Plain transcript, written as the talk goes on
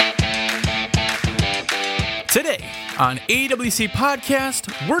Today on AWC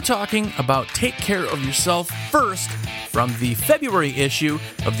Podcast, we're talking about Take Care of Yourself First from the February issue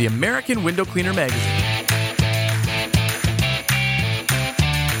of the American Window Cleaner magazine.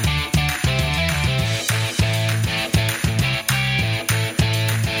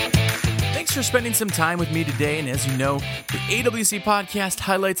 Thanks for spending some time with me today, and as you know, the AWC Podcast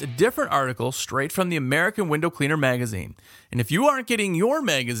highlights a different article straight from the American Window Cleaner magazine. And if you aren't getting your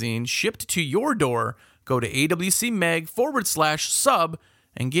magazine shipped to your door, go to awcmag.com/sub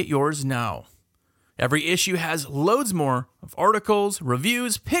and get yours now. Every issue has loads more of articles,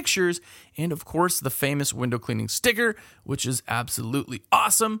 reviews, pictures, and of course the famous window cleaning sticker, which is absolutely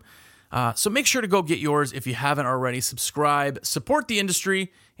awesome. So make sure to go get yours if you haven't already. Subscribe, support the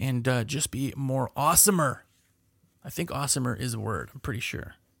industry, and just be more awesomer. I think awesomer is a word, I'm pretty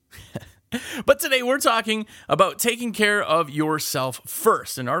sure. But today we're talking about taking care of yourself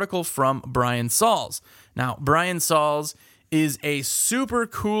first, an article from Brian Sauls. Now, Brian Sauls is a super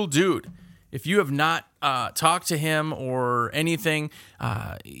cool dude. If you have not talked to him or anything,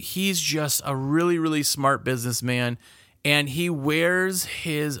 he's just a really, really smart businessman, and he wears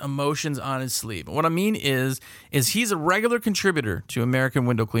his emotions on his sleeve. What I mean is he's a regular contributor to American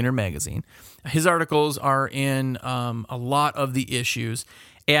Window Cleaner magazine. His articles are in a lot of the issues.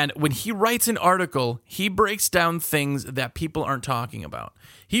 And when he writes an article, he breaks down things that people aren't talking about.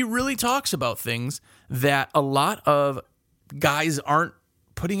 He really talks about things that a lot of guys aren't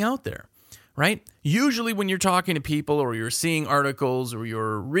putting out there, right? Usually when you're talking to people or you're seeing articles or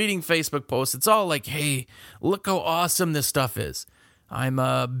you're reading Facebook posts, it's all like, hey, look how awesome this stuff is. I'm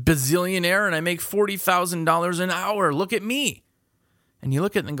a bazillionaire and I make $40,000 an hour. Look at me. And you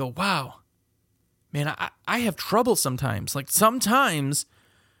look at it and go, wow, man, I have trouble sometimes. Like sometimes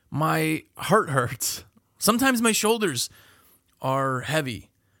my heart hurts. Sometimes my shoulders are heavy,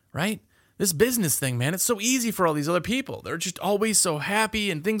 right? This business thing, man, it's so easy for all these other people. They're just always so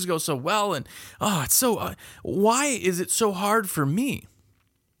happy and things go so well. And, it's so, why is it so hard for me?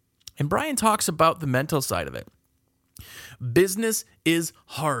 And Brian talks about the mental side of it. Business is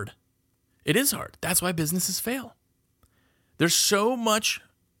hard. It is hard. That's why businesses fail. There's so much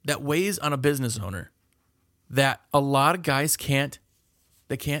that weighs on a business owner that a lot of guys can't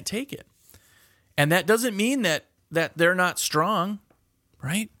take it. And that doesn't mean that they're not strong,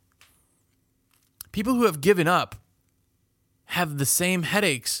 right? People who have given up have the same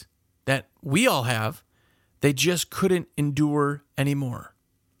headaches that we all have. They just couldn't endure anymore.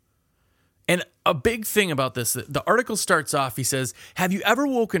 And a big thing about this, the article starts off, he says, have you ever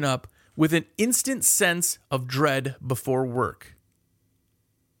woken up with an instant sense of dread before work?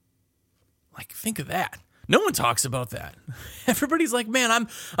 Like, think of that. No one talks about that. Everybody's like, man,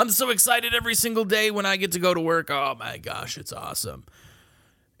 I'm so excited every single day when I get to go to work. Oh my gosh, it's awesome.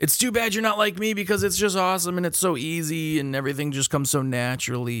 It's too bad you're not like me because it's just awesome and it's so easy and everything just comes so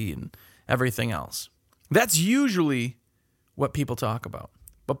naturally and everything else. That's usually what people talk about.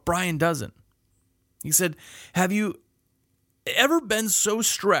 But Brian doesn't. He said, have you ever been so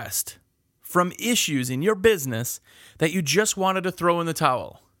stressed from issues in your business that you just wanted to throw in the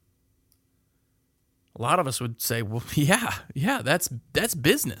towel? A lot of us would say, well, yeah, that's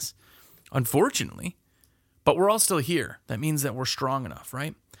business, unfortunately. But we're all still here. That means that we're strong enough,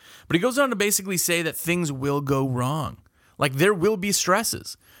 right? But he goes on to basically say that things will go wrong. Like there will be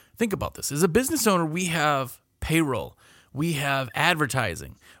stresses. Think about this. As a business owner, we have payroll. We have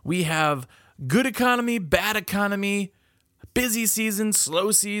advertising. We have good economy, bad economy, busy season,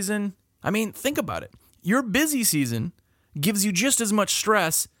 slow season. I mean, think about it. Your busy season gives you just as much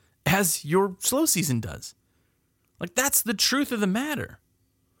stress as your slow season does. Like that's the truth of the matter.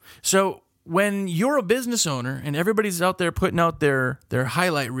 So when you're a business owner and everybody's out there putting out their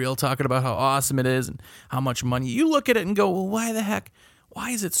highlight reel talking about how awesome it is and how much money, you look at it and go, well, why the heck? Why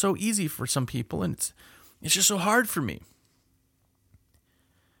is it so easy for some people and it's just so hard for me?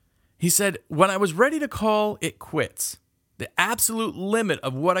 He said, when I was ready to call it quits, the absolute limit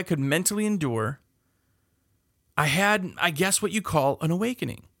of what I could mentally endure, I had, I guess, what you call an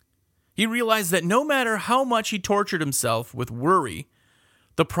awakening. He realized that no matter how much he tortured himself with worry,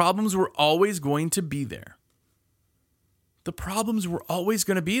 the problems were always going to be there. The problems were always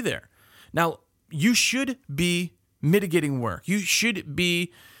going to be there. Now, you should be mitigating work. You should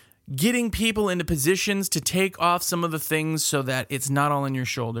be getting people into positions to take off some of the things so that it's not all on your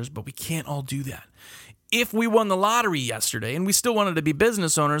shoulders, but we can't all do that. If we won the lottery yesterday and we still wanted to be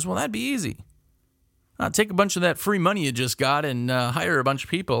business owners, well, that'd be easy. Take a bunch of that free money you just got and hire a bunch of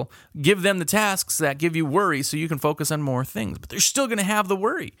people. Give them the tasks that give you worry so you can focus on more things. But they're still going to have the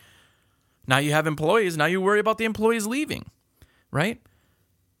worry. Now you have employees. Now you worry about the employees leaving, right?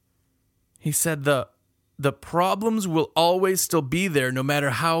 He said the the problems will always still be there no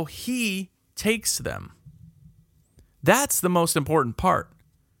matter how he takes them. That's the most important part.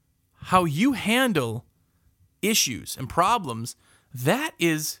 How you handle issues and problems, that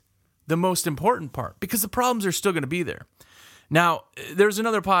is the most important part, because the problems are still going to be there. Now, there's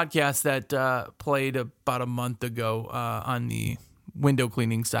another podcast that played about a month ago on the window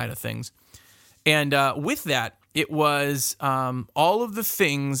cleaning side of things. And with that, it was all of the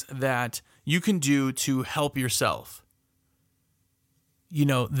things that you can do to help yourself. You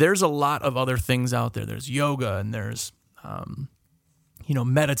know, there's a lot of other things out there. There's yoga and there's,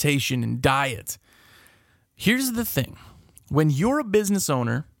 meditation and diet. Here's the thing. When you're a business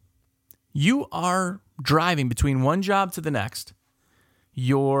owner, you are driving between one job to the next.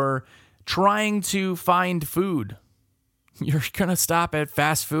 You're trying to find food. You're going to stop at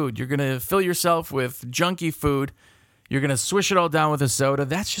fast food. You're going to fill yourself with junky food. You're going to swish it all down with a soda.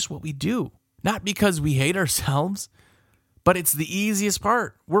 That's just what we do. Not because we hate ourselves, but it's the easiest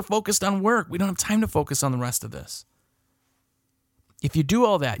part. We're focused on work. We don't have time to focus on the rest of this. If you do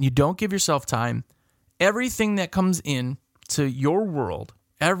all that and you don't give yourself time, everything that comes in to your world,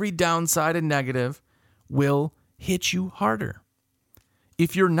 every downside and negative, will hit you harder.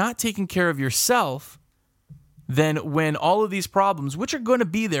 If you're not taking care of yourself, then when all of these problems, which are going to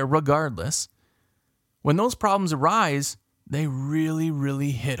be there regardless, when those problems arise, they really,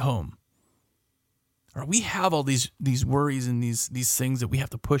 really hit home. Or we have all these worries and these things that we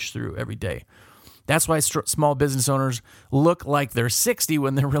have to push through every day. That's why small business owners look like they're 60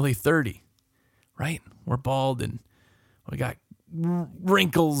 when they're really 30, right? We're bald and we got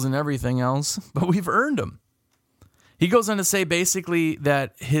wrinkles and everything else, but we've earned them. He goes on to say basically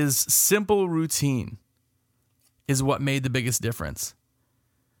that his simple routine is what made the biggest difference.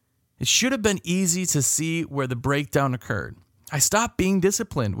 It should have been easy to see where the breakdown occurred. I stopped being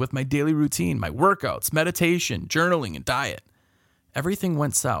disciplined with my daily routine, my workouts, meditation, journaling, and diet. Everything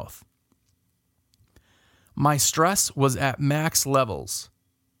went south. My stress was at max levels.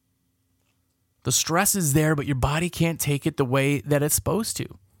 The stress is there, but your body can't take it the way that it's supposed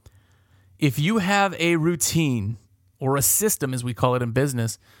to. If you have a routine or a system, as we call it in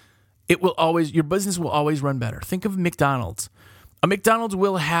business, your business will always run better. Think of McDonald's. A McDonald's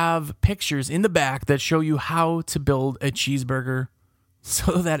will have pictures in the back that show you how to build a cheeseburger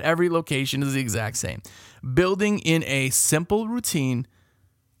so that every location is the exact same. Building in a simple routine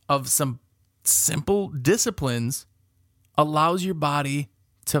of some simple disciplines allows your body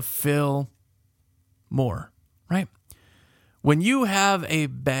to fill more, right? When you have a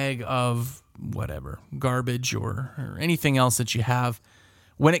bag of whatever, garbage or anything else that you have,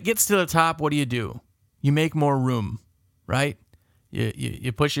 when it gets to the top, what do? You make more room, right?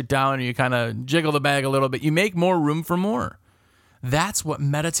 You push it down and you kind of jiggle the bag a little bit. You make more room for more. That's what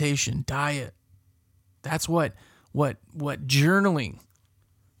meditation, diet, that's what journaling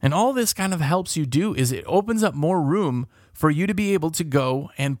and all this kind of helps you do, is it opens up more room for you to be able to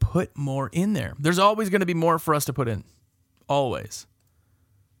go and put more in there. There's always going to be more for us to put in. Always.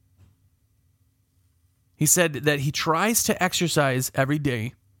 He said that he tries to exercise every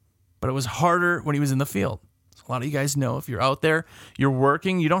day, but it was harder when he was in the field. A lot of you guys know if you're out there, you're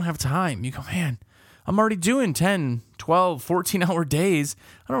working, you don't have time. You go, man, I'm already doing 10, 12, 14-hour days.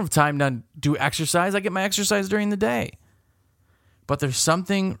 I don't have time to do exercise. I get my exercise during the day. But there's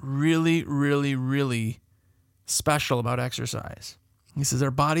something really, really, really special about exercise. He says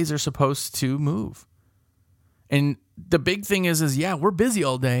our bodies are supposed to move. And the big thing is we're busy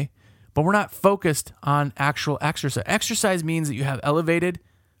all day, but we're not focused on actual exercise. Exercise means that you have elevated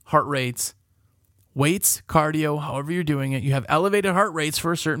heart rates, weights, cardio, however you're doing it. You have elevated heart rates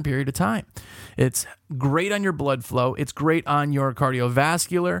for a certain period of time. It's great on your blood flow. It's great on your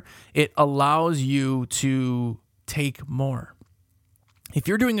cardiovascular. It allows you to take more. If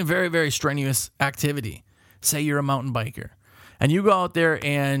you're doing a very, very strenuous activity, say you're a mountain biker, and you go out there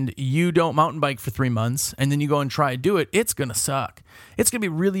and you don't mountain bike for 3 months, and then you go and try to do it, it's going to suck. It's going to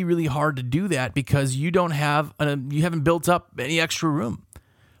be really, really hard to do that because you haven't built up any extra room.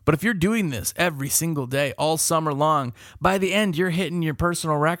 But if you're doing this every single day, all summer long, by the end, you're hitting your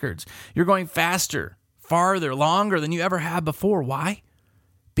personal records. You're going faster, farther, longer than you ever have before. Why?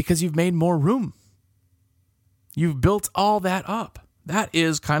 Because you've made more room. You've built all that up. That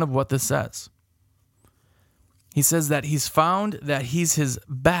is kind of what this says. He says that he's found that he's his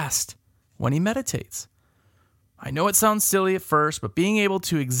best when he meditates. I know it sounds silly at first, but being able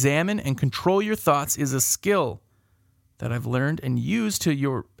to examine and control your thoughts is a skill that I've learned and used to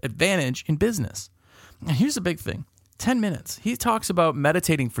your advantage in business. And here's the big thing, 10 minutes. He talks about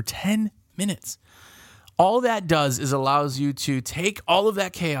meditating for 10 minutes. all that does is allows you to take all of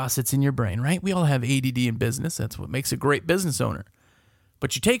that chaos that's in your brain, right? We all have ADD in business. That's what makes a great business owner.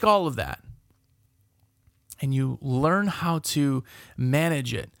 But you take all of that and you learn how to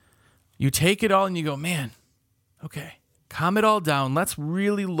manage it. You take it all and you go, man, okay, calm it all down. Let's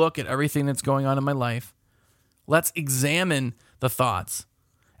really look at everything that's going on in my life. Let's examine the thoughts.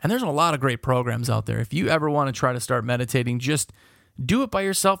 And there's a lot of great programs out there. If you ever want to try to start meditating, just do it by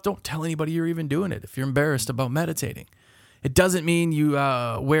yourself. Don't tell anybody you're even doing it if you're embarrassed about meditating. It doesn't mean you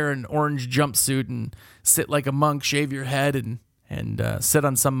wear an orange jumpsuit and sit like a monk, shave your head, and sit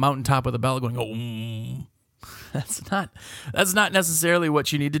on some mountaintop with a bell going, oh. That's not necessarily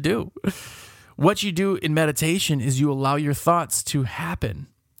what you need to do. What you do in meditation is you allow your thoughts to happen,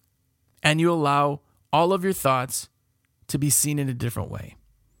 and you allow all of your thoughts to be seen in a different way.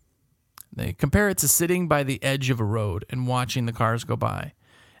 They compare it to sitting by the edge of a road and watching the cars go by,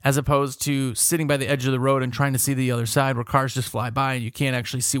 as opposed to sitting by the edge of the road and trying to see the other side where cars just fly by and you can't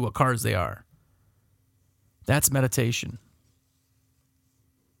actually see what cars they are. That's meditation.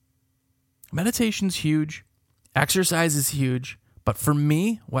 Meditation's huge. Exercise is huge. But for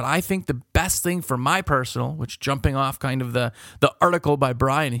me, what I think the best thing for my personal, which jumping off kind of the article by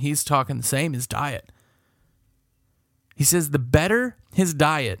Brian, and he's talking the same, is diet. He says the better his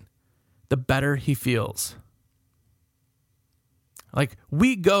diet, the better he feels. Like,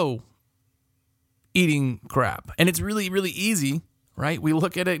 we go eating crap, and it's really, really easy, right? We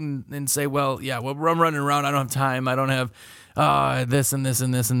look at it and say, well, yeah, well, I'm running around. I don't have time. I don't have this and this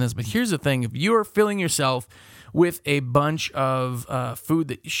and this and this. But here's the thing. If you are filling yourself with a bunch of food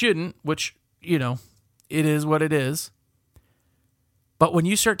that you shouldn't, which, you know, it is what it is. But when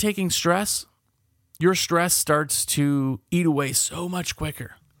you start taking stress, your stress starts to eat away so much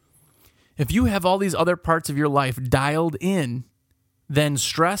quicker. If you have all these other parts of your life dialed in, then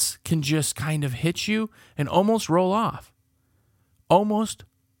stress can just kind of hit you and almost roll off. Almost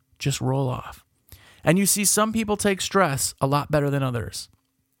just roll off. And you see some people take stress a lot better than others.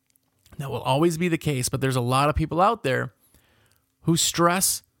 That will always be the case, but there's a lot of people out there whose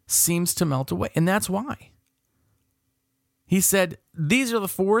stress seems to melt away, and that's why. He said, these are the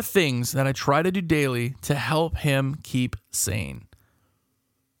 4 things that I try to do daily to help him keep sane.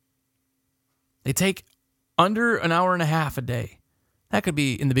 They take under an hour and a half a day. That could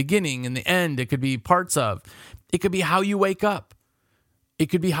be in the beginning, in the end. It could be parts of. It could be how you wake up. It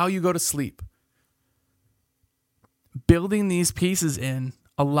could be how you go to sleep. Building these pieces in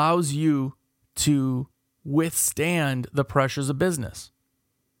allows you to withstand the pressures of business.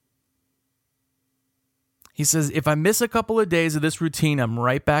 He says, if I miss a couple of days of this routine, I'm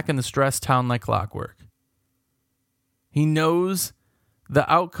right back in the stress town like clockwork. He knows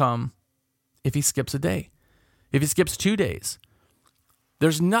the outcome if he skips a day, if he skips 2 days.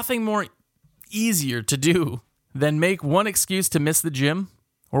 There's nothing more easier to do than make one excuse to miss the gym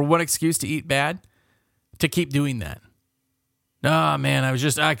or one excuse to eat bad to keep doing that. Oh man, I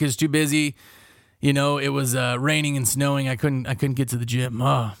was too busy. You know, it was raining and snowing. I couldn't get to the gym.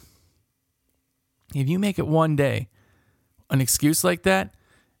 Oh. If you make it one day, an excuse like that,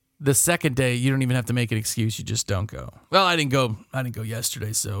 the second day you don't even have to make an excuse. You just don't go. Well, I didn't go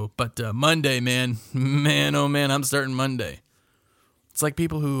yesterday. But Monday, man, oh man, I'm starting Monday. It's like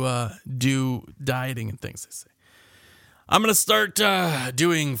people who do dieting and things. They say, I'm gonna start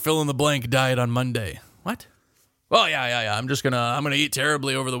doing fill in the blank diet on Monday. What? Well, yeah. I'm gonna eat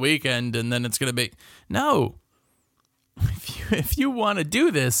terribly over the weekend, and then it's gonna be no. If you want to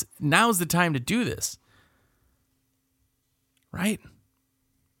do this, now's the time to do this, right?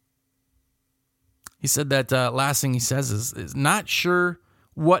 He said that last thing he says is not sure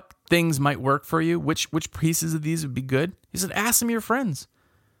what things might work for you, which pieces of these would be good. He said, ask some of your friends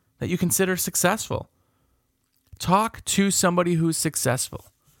that you consider successful. Talk to somebody who's successful.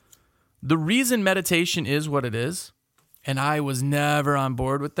 The reason meditation is what it is, and I was never on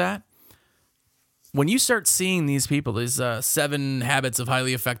board with that, when you start seeing these people, these 7 Habits of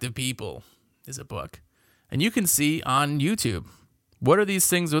Highly Effective People is a book, and you can see on YouTube, what are these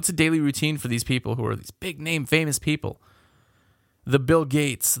things, what's a daily routine for these people who are these big name famous people? The Bill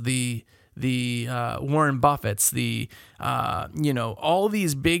Gates, the Warren Buffetts, all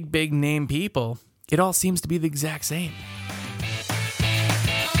these big name people, it all seems to be the exact same.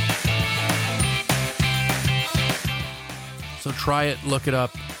 So try it, look it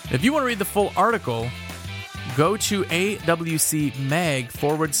up. If you want to read the full article, go to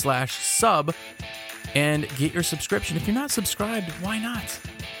awcmag.com/sub and get your subscription. If you're not subscribed, why not?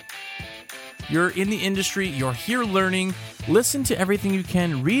 You're in the industry, you're here learning. Listen to everything you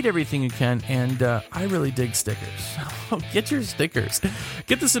can, read everything you can, and I really dig stickers. Get your stickers.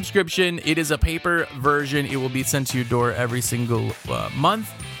 Get the subscription. It is a paper version. It will be sent to your door every single month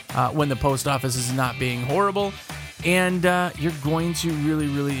when the post office is not being horrible. And you're going to really,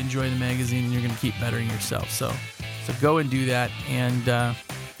 really enjoy the magazine, and you're going to keep bettering yourself. So go and do that. And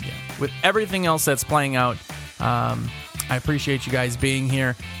with everything else that's playing out, I appreciate you guys being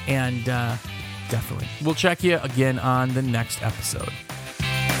here. And definitely, we'll check you again on the next episode.